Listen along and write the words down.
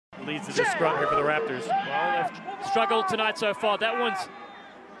leads to the scrum here for the Raptors. Well, they've struggled tonight so far. That one's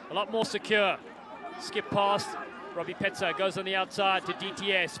a lot more secure. Skip past. Robbie Petzer goes on the outside to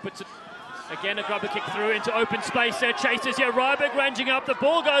DTS. Puts it again, a grubber kick through into open space there. Chases here. Ryberg ranging up. The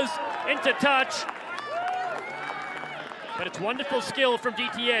ball goes into touch. But it's wonderful skill from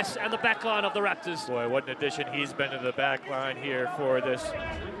DTS and the back line of the Raptors. Boy, what an addition he's been to the back line here for this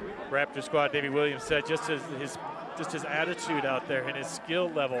Raptor squad. Davey Williams said just his attitude out there and his skill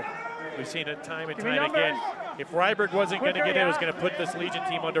level. We've seen it time and time again. If Ryberg wasn't going to get in, it was going to put this Legion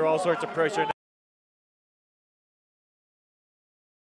team under all sorts of pressure.